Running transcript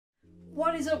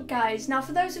What is up guys? Now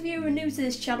for those of you who are new to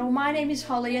this channel, my name is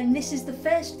Holly and this is the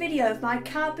first video of my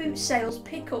car boot sales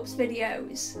pickups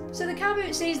videos. So the car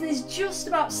boot season is just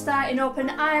about starting up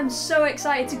and I am so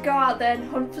excited to go out there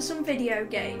and hunt for some video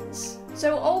games.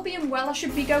 So all being well, I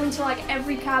should be going to like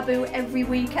every car boot every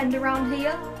weekend around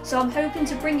here. So I'm hoping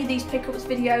to bring you these pickups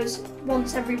videos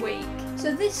once every week.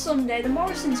 So this Sunday the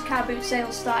Morrison's car boot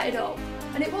sale started up.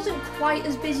 And it wasn't quite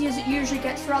as busy as it usually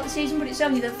gets throughout the season, but it's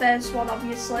only the first one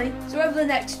obviously. So over the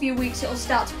next few weeks it'll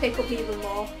start to pick up even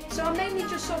more. So I mainly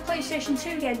just saw PlayStation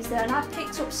 2 games there and I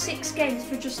picked up 6 games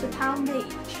for just £1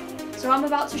 each. So I'm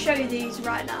about to show you these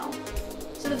right now.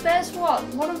 So the first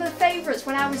one of my favourites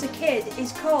when I was a kid,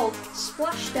 is called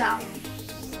Splashdown.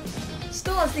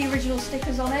 Still has the original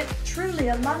stickers on it, truly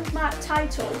a landmark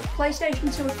title,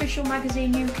 PlayStation 2 Official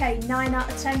Magazine UK 9 out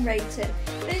of 10 rating.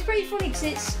 And it's pretty funny because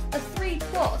it's a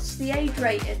 3+, the age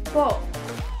rating, but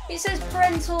it says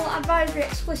parental advisory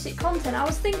explicit content. I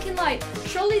was thinking like,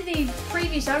 surely the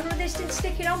previous owner of this didn't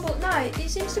stick it on, but no, it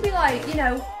seems to be like, you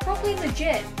know, properly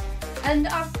legit. And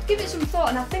I've given it some thought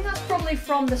and I think that's probably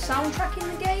from the soundtrack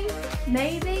in the game,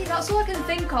 maybe? That's all I can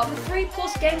think of, a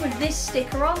 3+ game with this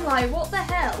sticker on, like what the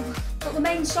hell? But the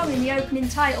main song in the opening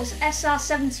title's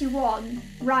SR71,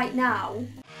 Right Now.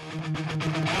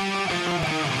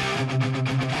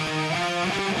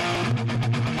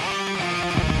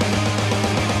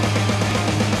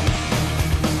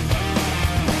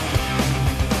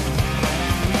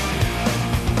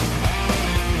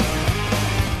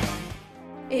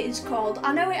 It is called.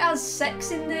 I know it has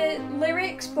sex in the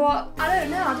lyrics, but I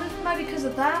don't know, I don't know, maybe because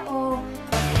of that or...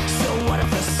 So what if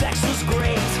the sex was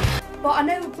great? But I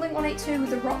know Blink-182,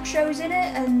 The Rock show's in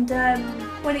it, and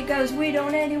when it goes, we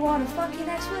don't really want a fucking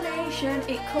explanation,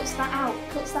 it cuts that out,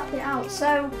 cuts that bit out.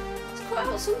 So it's quite a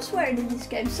lot some swearing in this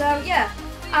game, so yeah,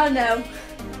 I don't know.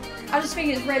 I just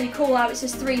think it's really cool how it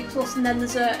says 3+ and then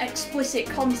there's a explicit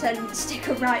content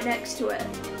sticker right next to it.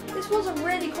 This was a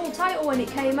really cool title when it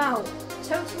came out.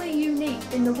 Totally unique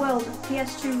in the world of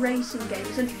PS2 racing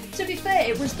games, and to be fair,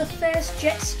 it was the first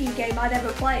jet ski game I'd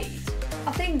ever played.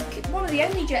 I think one of the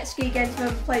only jet ski games I've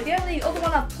ever played. The only other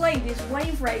one I've played is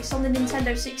Wave Race on the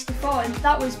Nintendo 64, and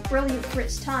that was brilliant for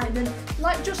its time. And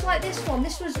just like this one,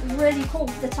 this was really cool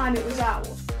for the time it was out.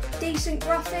 Decent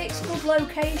graphics, good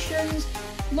locations,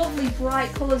 lovely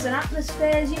bright colours and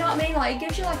atmospheres, you know what I mean? Like, it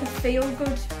gives you like a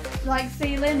feel-good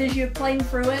feeling as you're playing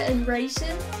through it and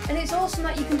racing. And it's awesome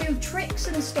that you can do tricks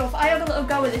and stuff. I had a little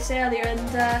go with this earlier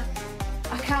and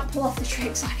I can't pull off the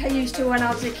tricks like I used to when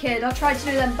I was a kid. I tried to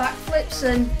do them backflips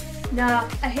and nah,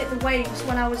 I hit the waves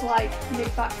when I was like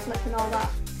mid-backflip and all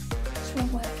that. Just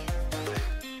wasn't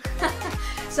working.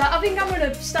 So I think I'm going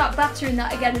to start battering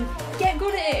that again and get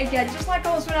good at it again, just like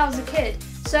I was when I was a kid.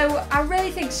 So I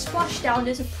really think Splashdown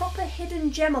is a proper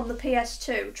hidden gem on the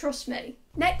PS2, trust me.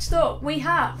 Next up we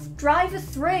have Driver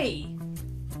 3.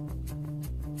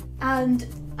 And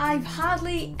I've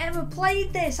hardly ever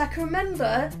played this. I can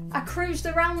remember I cruised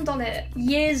around on it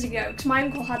years ago because my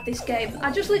uncle had this game.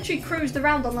 I just literally cruised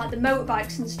around on like the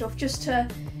motorbikes and stuff just to,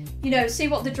 you know, see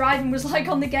what the driving was like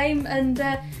on the game, and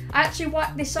I actually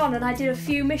whacked this on and I did a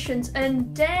few missions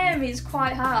and damn, it's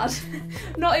quite hard.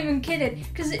 Not even kidding,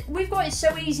 because we've got it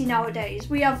so easy nowadays.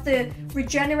 We have the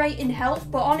regenerating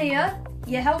health, but on here,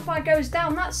 your health bar goes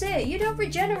down, that's it. You don't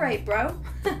regenerate, bro.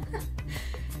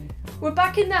 We're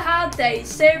back in the hard days,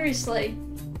 seriously.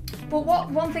 But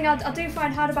one thing I do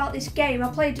find hard about this game, I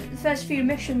played the first few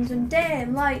missions and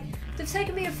damn, like, they've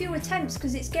taken me a few attempts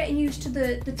because it's getting used to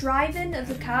the driving of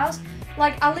the cars.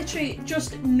 Like, I literally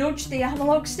just nudged the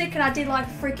analog stick and I did like a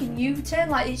freaking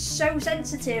U-turn. Like, it's so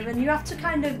sensitive and you have to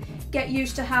kind of get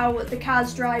used to how the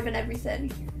cars drive and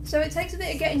everything. So it takes a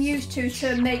bit of getting used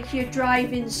to make your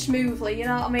driving smoothly, you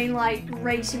know what I mean? Like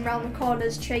racing around the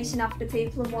corners, chasing after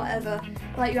people and whatever,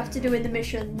 like you have to do in the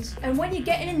missions. And when you're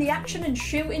getting in the action and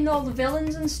shooting all the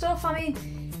villains and stuff, I mean,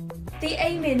 the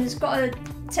aiming has got to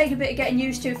take a bit of getting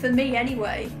used to for me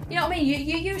anyway. You know what I mean?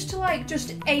 You're used to like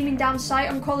just aiming down sight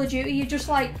on Call of Duty, you just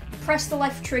like press the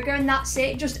left trigger and that's it,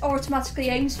 it just automatically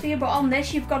aims for you, but on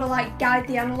this you've got to like guide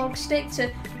the analog stick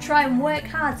to try and work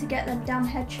hard to get them damn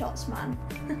headshots, man.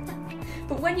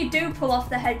 But when you do pull off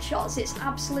the headshots, it's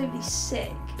absolutely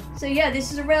sick. So yeah,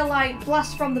 this is a real like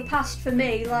blast from the past for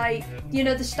me, like, you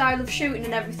know, the style of shooting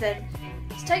and everything.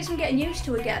 It takes some getting used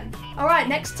to again. Alright,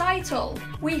 next title.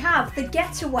 We have The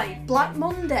Getaway, Black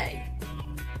Monday.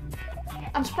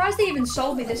 I'm surprised they even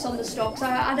sold me this on the store because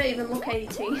I don't even look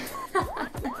 18.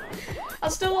 I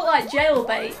still look like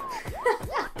jailbait.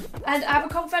 And I have a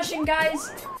confession,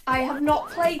 guys. I have not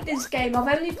played this game. I've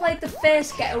only played the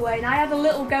first Getaway and I had a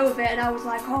little go of it and I was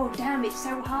like, oh damn, it's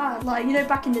so hard. Like, you know,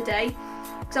 back in the day.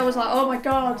 because I was like, oh my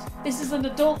god, this is an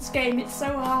adult's game, it's so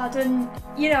hard. And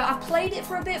you know, I played it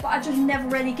for a bit, but I just never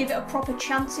really give it a proper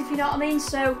chance, if you know what I mean.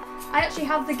 So I actually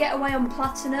have the Getaway on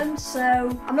Platinum, so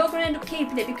I'm not going to end up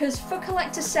keeping it because for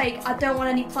collector's sake, I don't want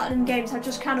any Platinum games. I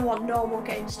just kind of want normal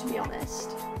games, to be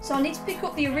honest. So I need to pick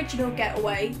up the original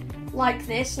Getaway, like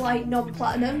this, like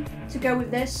non-Platinum, to go with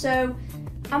this. So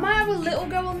I might have a little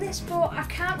go on this, but I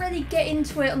can't really get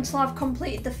into it until I've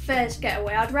completed the first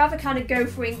Getaway. I'd rather kind of go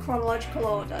through it in chronological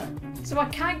order. So I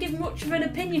can't give much of an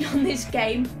opinion on this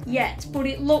game yet, but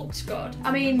it looks good.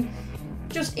 I mean,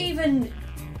 just even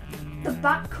the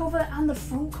back cover and the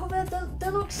front cover, they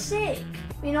look sick.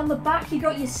 I mean, on the back you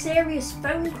got your serious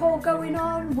phone call going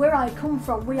on. Where I come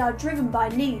from, we are driven by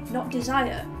need, not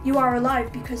desire. You are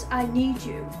alive because I need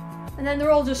you. And then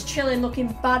they're all just chilling, looking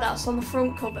badass on the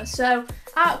front cover. So,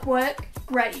 artwork,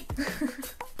 great.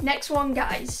 Next one,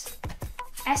 guys.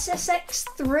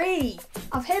 SSX3.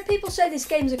 I've heard people say this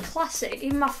game's a classic.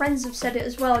 Even my friends have said it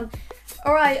as well. And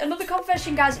alright, another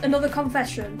confession, guys, another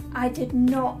confession. I did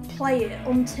not play it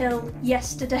until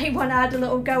yesterday when I had a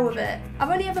little go of it.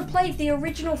 I've only ever played the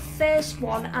original first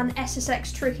one and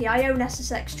SSX Tricky. I own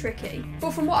SSX Tricky.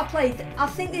 But from what I played, I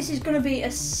think this is going to be a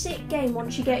sick game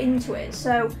once you get into it.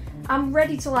 So I'm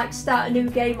ready to like start a new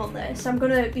game on this. I'm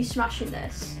going to be smashing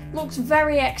this. Looks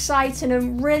very exciting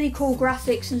and really cool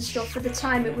graphics and stuff for the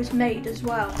time it was made as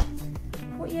well.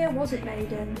 What year was it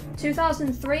made in?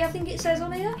 2003, I think it says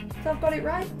on here, if I've got it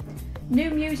right. New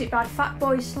music by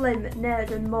Fatboy Slim, Nerd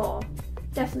and more.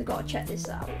 Definitely got to check this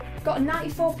out. Got a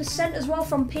 94% as well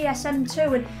from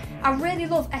PSM2, and I really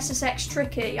love SSX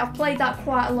Tricky. I've played that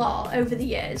quite a lot over the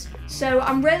years. So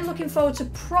I'm really looking forward to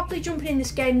properly jumping in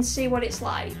this game and see what it's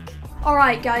like.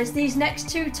 Alright guys, these next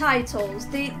two titles,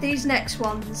 these next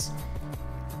ones.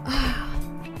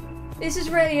 This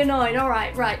is really annoying.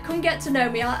 Alright, right, come get to know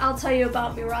me. I'll tell you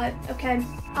about me, right? Okay.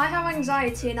 I have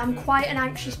anxiety and I'm quite an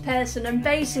anxious person, and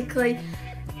basically,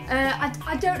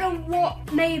 I don't know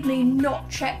what made me not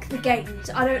check the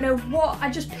games. I don't know what, I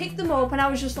just picked them up and I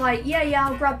was just like, yeah,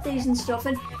 I'll grab these and stuff.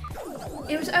 And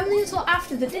it was only until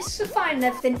after the discs are fine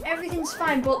and everything's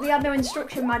fine, but they had no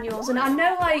instruction manuals. And I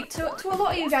know, like, to a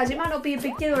lot of you guys, it might not be a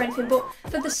big deal or anything, but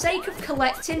for the sake of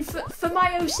collecting, for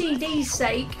my OCD's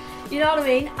sake, you know what I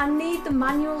mean? I need the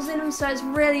manuals in them, so it's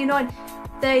really annoying.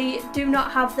 They do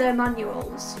not have their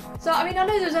manuals. So, I mean, I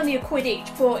know there's only £1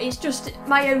 each, but it's just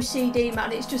my OCD,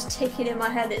 man. It's just ticking in my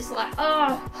head. It's like,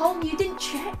 oh, Holm, you didn't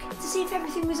check to see if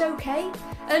everything was okay?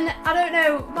 And I don't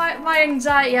know, my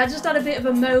anxiety, I just had a bit of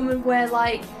a moment where,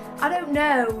 like, I don't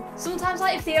know. Sometimes,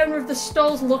 like, if the owner of the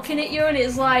store's looking at you and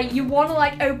it's like, you want to,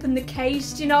 like, open the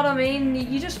case, do you know what I mean?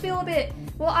 You just feel a bit...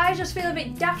 Well, I just feel a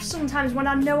bit daft sometimes when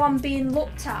I know I'm being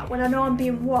looked at, when I know I'm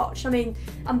being watched. I mean,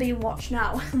 I'm being watched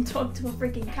now. I'm talking to a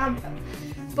freaking camera.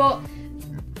 But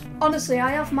honestly,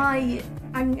 I have my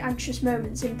anxious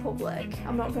moments in public.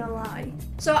 I'm not going to lie.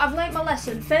 So I've learnt my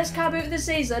lesson. First car boot of the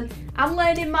season. I'm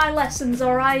learning my lessons,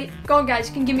 alright? Go on, guys.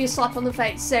 You can give me a slap on the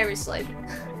face. Seriously.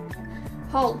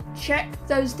 Hol, check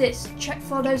those discs. Check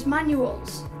for those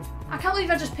manuals. I can't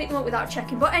believe I just picked them up without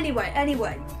checking. But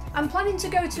anyway. I'm planning to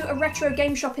go to a retro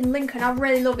game shop in Lincoln. I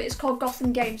really love it. It's called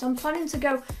Gotham Games. I'm planning to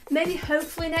go maybe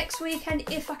hopefully next weekend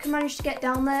if I can manage to get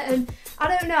down there. And I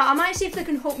don't know, I might see if they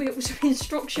can hook me up with some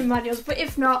instruction manuals. But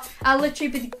if not, I'll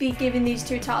literally be giving these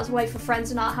two titles away for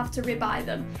friends and I'll have to rebuy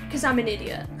them because I'm an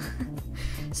idiot.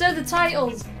 So the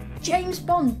titles. James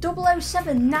Bond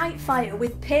 007 Nightfire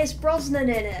with Pierce Brosnan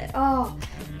in it. Oh,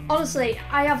 honestly,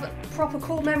 I have proper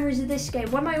cool memories of this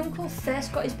game. When my uncle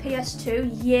first got his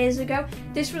PS2 years ago,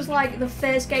 this was like the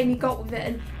first game he got with it,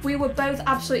 and we were both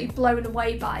absolutely blown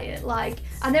away by it. Like,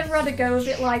 I never had a go of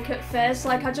it like at first,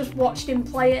 like I just watched him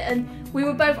play it and we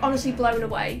were both honestly blown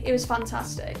away. It was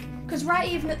fantastic. Because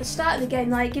right even at the start of the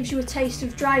game, like, it gives you a taste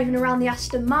of driving around the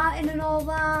Aston Martin and all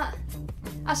that.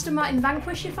 Aston Martin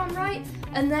Vanquish, if I'm right.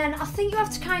 And then I think you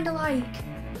have to kind of like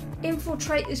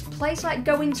infiltrate this place, like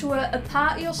go into a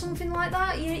party or something like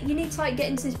that. You need to like get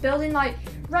into this building like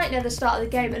right near the start of the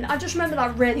game, and I just remember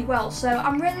that really well, so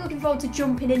I'm really looking forward to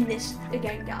jumping in this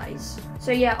again, guys.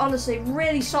 So yeah, honestly,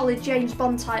 really solid James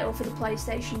Bond title for the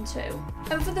PlayStation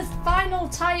 2. And for the final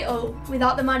title,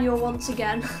 without the manual once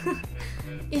again,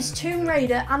 is Tomb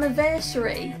Raider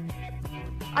Anniversary.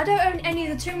 I don't own any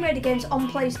of the Tomb Raider games on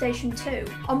PlayStation 2.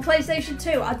 On PlayStation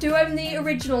 2, I do own the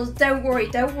originals, don't worry.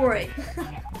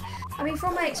 I mean,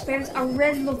 from my experience, I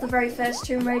really love the very first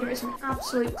Tomb Raider. It's an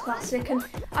absolute classic, and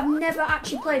I've never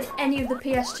actually played any of the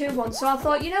PS2 ones, so I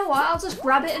thought, you know what, I'll just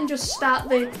grab it and just start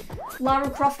the Lara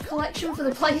Croft collection for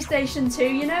the PlayStation 2,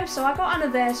 you know? So I got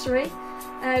Anniversary.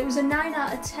 It was a 9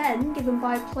 out of 10 given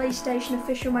by PlayStation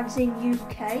Official Magazine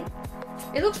UK.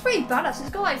 It looks pretty badass. It's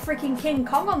got like freaking King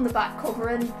Kong on the back cover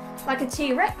and like a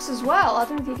T-Rex as well. I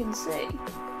don't know if you can see.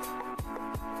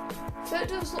 So it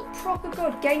does look proper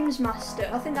good. Games Master.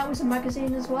 I think that was a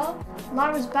magazine as well.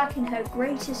 Lara's back in her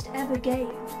greatest ever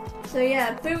game. So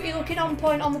yeah, Booty looking on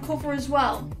point on the cover as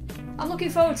well. I'm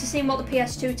looking forward to seeing what the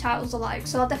PS2 titles are like,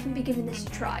 so I'll definitely be giving this a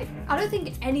try. I don't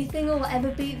think anything will ever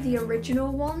beat the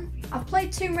original one. I've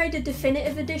played Tomb Raider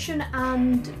Definitive Edition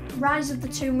and Rise of the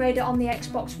Tomb Raider on the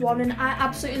Xbox One, and I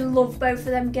absolutely love both of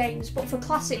them games, but for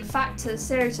classic factors,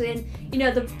 seriously, and you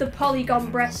know, the polygon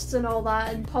breasts and all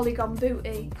that, and polygon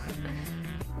booty.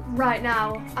 Right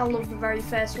now, I love the very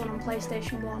first one on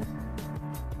PlayStation 1.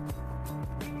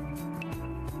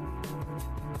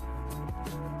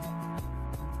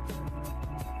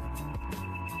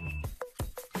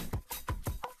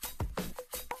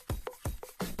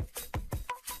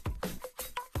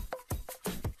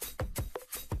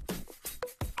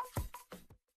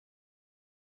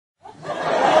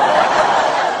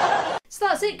 So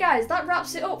that's it guys, that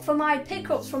wraps it up for my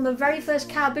pickups from the very first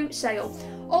car boot sale.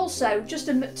 Also, just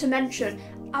to mention,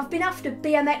 I've been after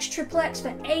BMX XXX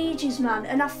for ages man,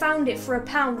 and I found it for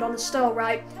 £1 on the store,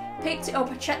 right? Picked it up,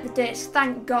 I checked the disc,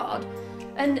 thank God.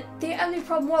 And the only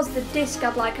problem was the disc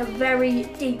had like a very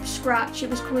deep scratch. It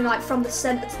was coming like from the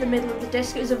centre to the middle of the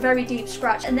disc. It was a very deep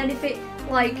scratch, and then if it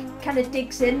like kind of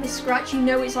digs in the scratch, you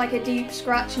know it's like a deep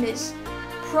scratch, and it's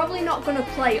probably not going to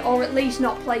play, or at least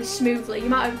not play smoothly. You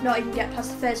might not even get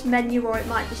past the first menu, or it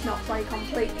might just not play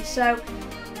completely. So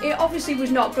it obviously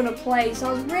was not going to play, so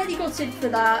I was really gutted for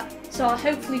that. So I'll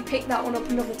hopefully pick that one up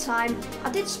another time.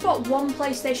 I did spot one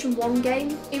PlayStation 1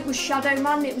 game. It was Shadow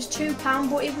Man. It was £2,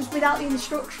 but it was without the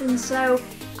instructions. So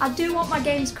I do want my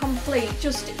games complete,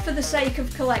 just for the sake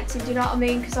of collecting, do you know what I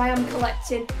mean? Because I am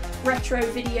collecting retro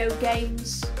video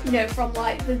games, you know, from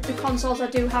like the consoles I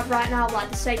do have right now, like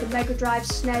the Sega Mega Drive,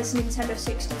 SNES, Nintendo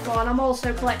 64, and I'm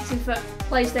also collecting for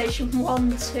PlayStation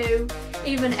 1, 2,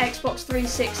 even Xbox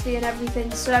 360 and everything.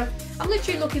 So I'm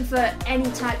literally looking for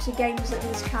any types of games at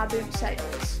these car boot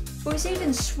sales. But it's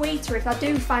even sweeter if I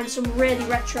do find some really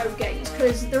retro games,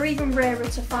 because they're even rarer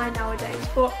to find nowadays.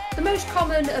 But the most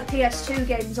common are PS2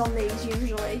 games on these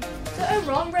usually. So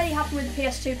overall, I'm really happy with the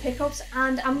PS2 pickups,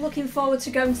 and I'm looking forward to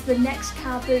going to the next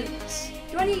car boots.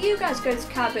 Do any of you guys go to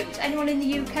car boots? Anyone in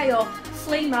the UK or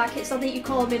flea markets, I think you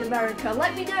call them in America?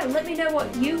 Let me know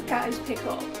what you guys pick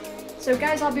up. So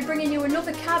guys, I'll be bringing you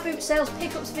another car boot sales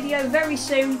pickups video very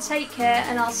soon. Take care,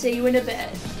 and I'll see you in a bit.